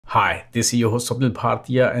Hi, this is your host Swapnil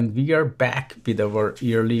Bhartiya, and we are back with our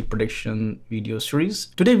yearly prediction video series.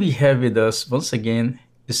 Today we have with us once again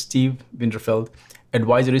Steve Winterfeld,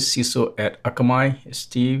 Advisory CISO at Akamai.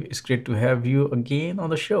 Steve, it's great to have you again on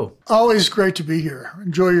the show. Always great to be here.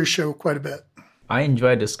 Enjoy your show quite a bit. I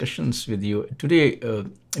enjoy discussions with you. Today,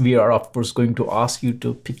 we are of course going to ask you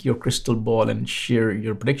to pick your crystal ball and share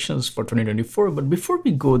your predictions for 2024. But before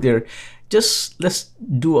we go there, just let's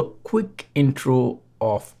do a quick intro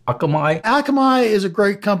of Akamai. Akamai is a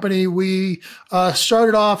great company. We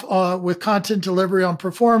started off with content delivery on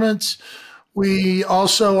performance. We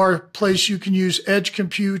also are a place you can use edge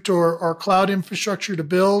compute or cloud infrastructure to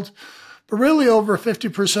build. But really over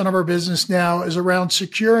 50% of our business now is around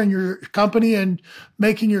securing your company and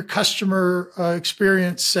making your customer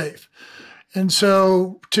experience safe. And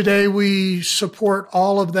so today we support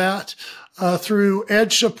all of that through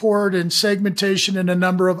edge support and segmentation and a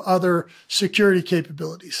number of other security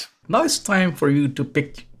capabilities. Now it's time for you to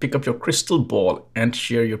pick up your crystal ball and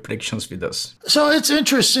share your predictions with us. So it's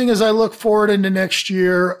interesting as I look forward into next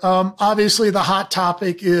year. Obviously, the hot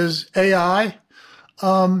topic is AI.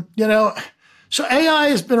 So AI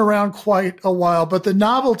has been around quite a while, but the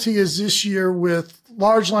novelty is this year with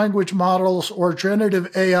large language models or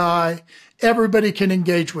generative AI, everybody can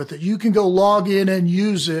engage with it. You can go log in and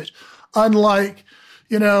use it. Unlike,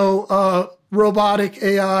 robotic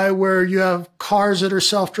AI where you have cars that are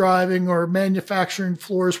self-driving or manufacturing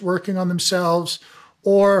floors working on themselves,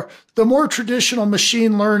 or the more traditional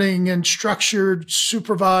machine learning and structured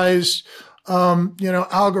supervised,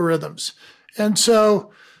 algorithms. And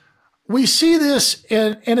so we see this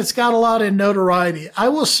and it's got a lot of notoriety. I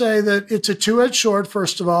will say that it's a two-edged sword,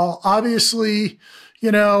 first of all. Obviously,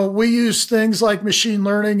 we use things like machine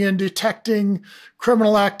learning in detecting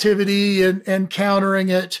criminal activity and countering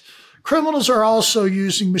it. Criminals are also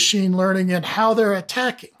using machine learning in how they're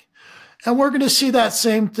attacking. And we're going to see that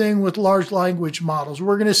same thing with large language models.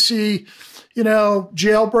 We're going to see,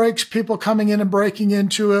 jailbreaks, people coming in and breaking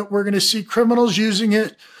into it. We're going to see criminals using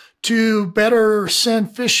it to better send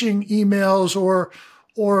phishing emails or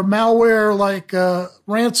malware like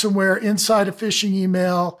ransomware inside a phishing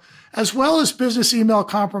email, as well as business email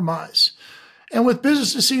compromise. And with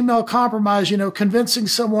business email compromise, convincing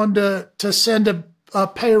someone to send a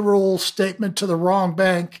payroll statement to the wrong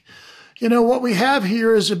bank. What we have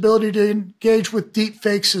here is ability to engage with deep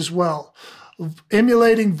fakes as well,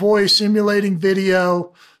 emulating voice, emulating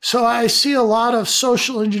video. So I see a lot of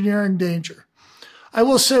social engineering danger. I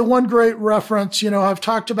will say one great reference, I've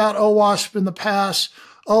talked about OWASP in the past,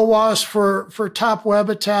 OWASP for top web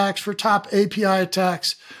attacks, for top API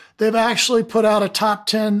attacks. They've actually put out a top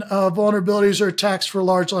 10 vulnerabilities or attacks for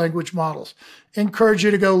large language models. Encourage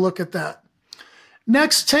you to go look at that.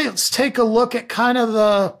 Next, let's take a look at kind of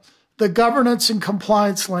the governance and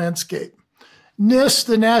compliance landscape. NIST,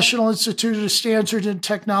 the National Institute of Standards and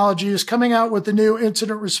Technology, is coming out with the new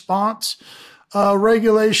incident response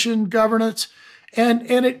regulation governance. And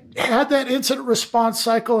it had that incident response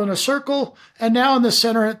cycle in a circle, and now in the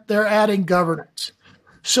center, they're adding governance.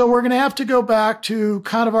 So we're going to have to go back to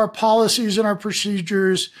kind of our policies and our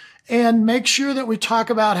procedures and make sure that we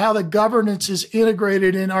talk about how the governance is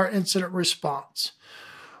integrated in our incident response.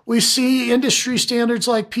 We see industry standards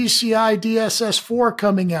like PCI DSS 4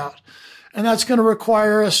 coming out, and that's going to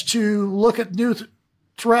require us to look at new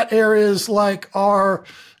threat areas like our,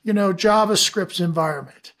 JavaScript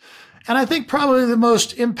environment. And I think probably the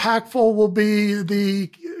most impactful will be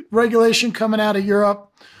the regulation coming out of Europe.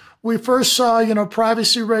 We first saw,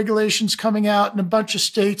 privacy regulations coming out and a bunch of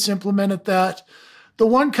states implemented that. The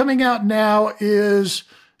one coming out now is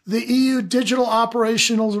the EU Digital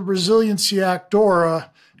Operational Resiliency Act,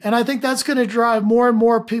 DORA. And I think that's going to drive more and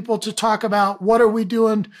more people to talk about what are we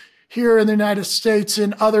doing here in the United States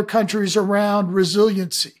and other countries around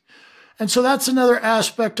resiliency. And so that's another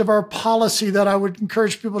aspect of our policy that I would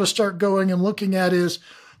encourage people to start going and looking at is,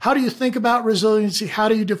 how do you think about resiliency? How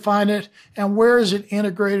do you define it? And where is it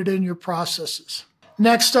integrated in your processes?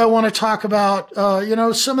 Next, I want to talk about,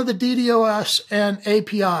 some of the DDoS and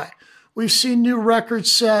API. We've seen new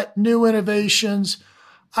records set, new innovations.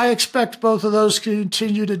 I expect both of those to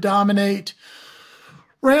continue to dominate.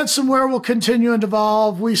 Ransomware will continue and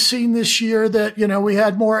evolve. We've seen this year that, we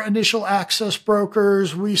had more initial access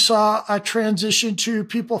brokers. We saw a transition to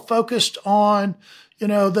people focused on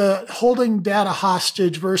the holding data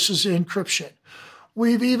hostage versus encryption.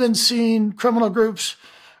 We've even seen criminal groups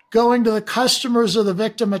going to the customers of the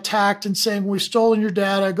victim attacked and saying, we've stolen your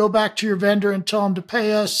data, go back to your vendor and tell them to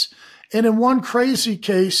pay us. And in one crazy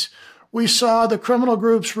case, we saw the criminal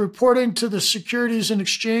groups reporting to the Securities and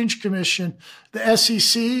Exchange Commission, the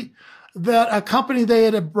SEC, that a company they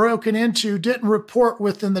had broken into didn't report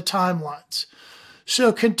within the timelines.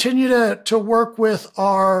 So continue to work with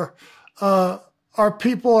our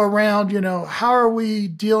people around, how are we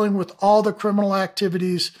dealing with all the criminal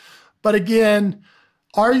activities? But again,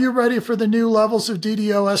 are you ready for the new levels of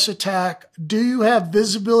DDoS attack? Do you have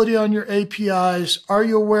visibility on your APIs? Are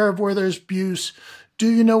you aware of where there's abuse? Do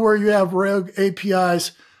you know where you have rogue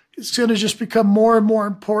APIs? It's going to just become more and more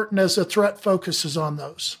important as the threat focuses on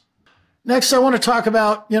those. Next, I want to talk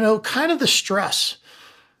about, kind of the stress.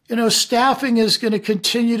 Staffing is going to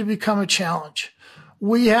continue to become a challenge.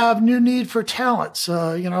 We have new need for talents.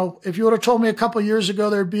 If you would have told me a couple of years ago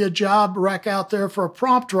there'd be a job rec out there for a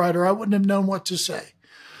prompt writer, I wouldn't have known what to say.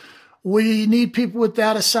 We need people with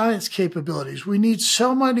data science capabilities. We need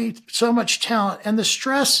so much talent, and the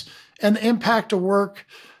stress and the impact of work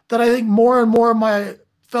that I think more and more of my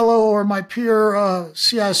fellow or my peer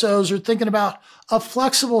CSOs are thinking about a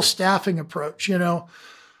flexible staffing approach.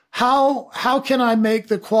 How can I make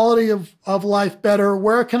the quality of life better?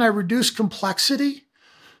 Where can I reduce complexity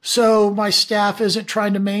so my staff isn't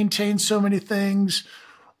trying to maintain so many things?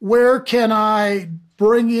 Where can I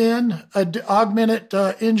bring in augmented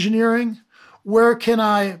engineering? Where can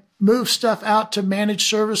I move stuff out to managed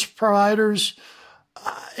service providers?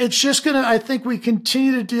 It's just going to, I think we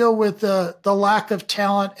continue to deal with the lack of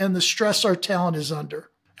talent and the stress our talent is under.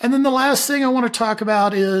 And then the last thing I want to talk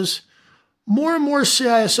about is more and more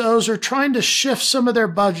CISOs are trying to shift some of their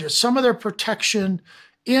budgets, some of their protection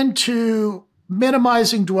into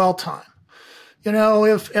minimizing dwell time.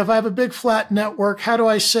 If I have a big flat network, how do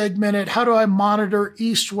I segment it? How do I monitor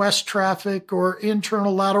east-west traffic or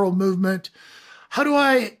internal lateral movement? How do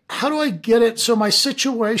I get it so my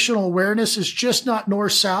situational awareness is just not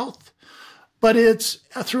north-south, but it's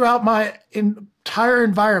throughout my entire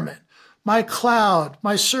environment, my cloud,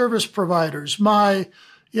 my service providers, my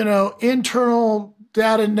internal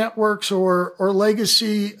data networks or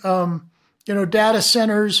legacy data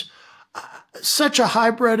centers, such a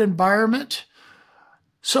hybrid environment.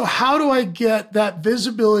 So how do I get that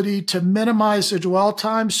visibility to minimize the dwell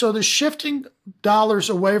time? So the shifting dollars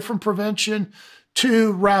away from prevention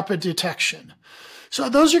to rapid detection. So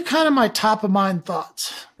those are kind of my top of mind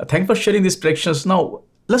thoughts. Thanks for sharing these predictions. Now,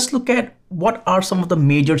 let's look at what are some of the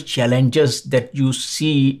major challenges that you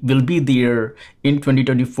see will be there in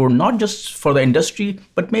 2024, not just for the industry,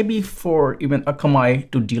 but maybe for even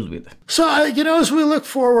Akamai to deal with. So, as we look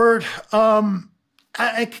forward,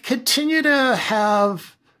 I continue to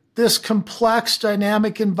have this complex,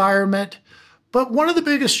 dynamic environment, but one of the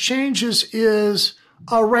biggest changes is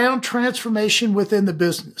around transformation within the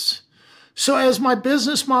business. So as my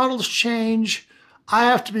business models change, I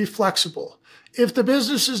have to be flexible. If the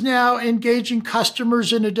business is now engaging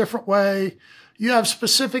customers in a different way, you have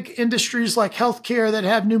specific industries like healthcare that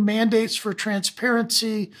have new mandates for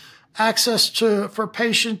transparency, access for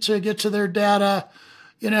patients to get to their data.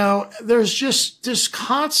 There's just this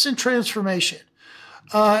constant transformation.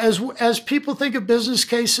 As people think of business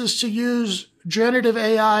cases to use generative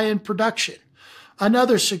AI in production,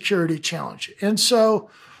 another security challenge. And so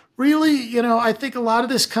really, I think a lot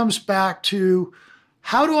of this comes back to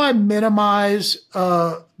how do I minimize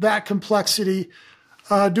that complexity?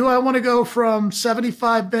 Do I want to go from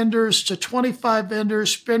 75 vendors to 25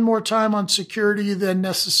 vendors, spend more time on security than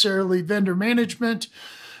necessarily vendor management?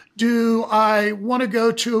 Do I want to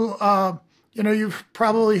go to, you've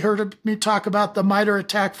probably heard me talk about the MITRE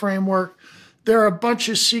attack framework. There are a bunch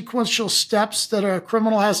of sequential steps that a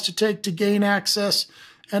criminal has to take to gain access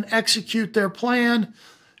and execute their plan.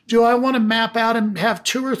 Do I want to map out and have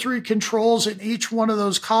 2 or 3 controls in each one of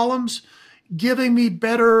those columns, giving me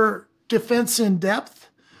better defense in depth?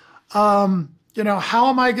 How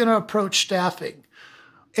am I going to approach staffing?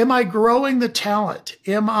 Am I growing the talent?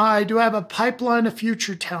 Do I have a pipeline of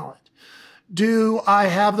future talent? Do I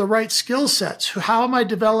have the right skill sets? How am I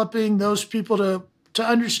developing those people to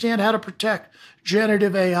understand how to protect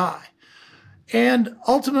generative AI? And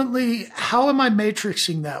ultimately, how am I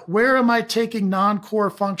matrixing that? Where am I taking non-core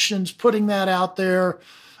functions, putting that out there?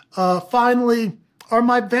 Finally, are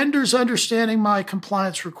my vendors understanding my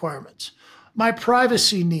compliance requirements, my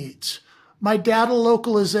privacy needs, my data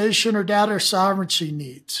localization or data sovereignty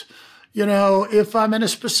needs? If I'm in a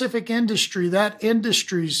specific industry, that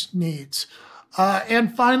industry's needs.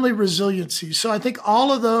 And finally, resiliency. So I think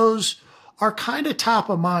all of those are kind of top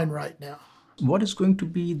of mind right now. What is going to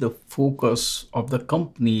be the focus of the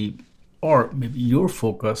company, or maybe your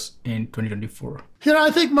focus in 2024?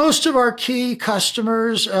 I think most of our key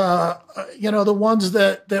customers, the ones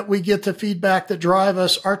that we get the feedback that drive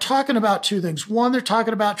us, are talking about 2 things. One, they're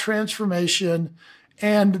talking about transformation,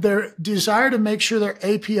 and their desire to make sure their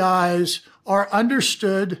APIs are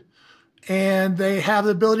understood and they have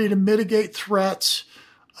the ability to mitigate threats,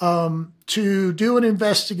 to do an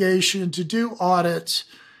investigation, to do audits.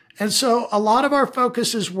 And so a lot of our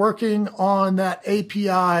focus is working on that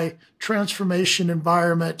API transformation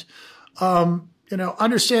environment,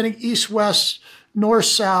 understanding east-west,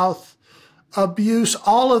 north-south, abuse,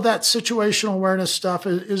 all of that situational awareness stuff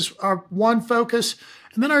is our one focus.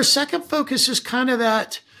 And then our second focus is kind of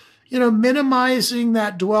that, minimizing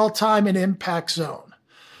that dwell time and impact zone.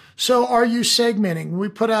 So are you segmenting? We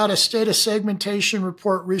put out a state of segmentation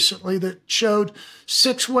report recently that showed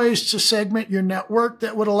 6 ways to segment your network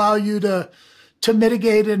that would allow you to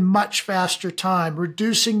mitigate in much faster time,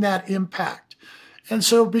 reducing that impact. And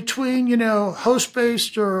so between,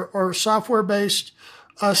 host-based or software-based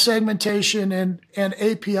segmentation and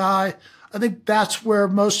API, I think that's where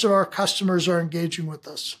most of our customers are engaging with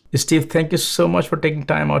us. Steve, thank you so much for taking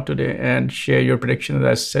time out today and share your predictions. As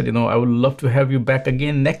I said, I would love to have you back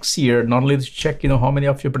again next year, not only to check, how many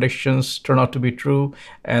of your predictions turn out to be true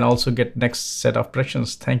and also get next set of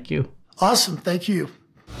predictions. Thank you. Awesome. Thank you.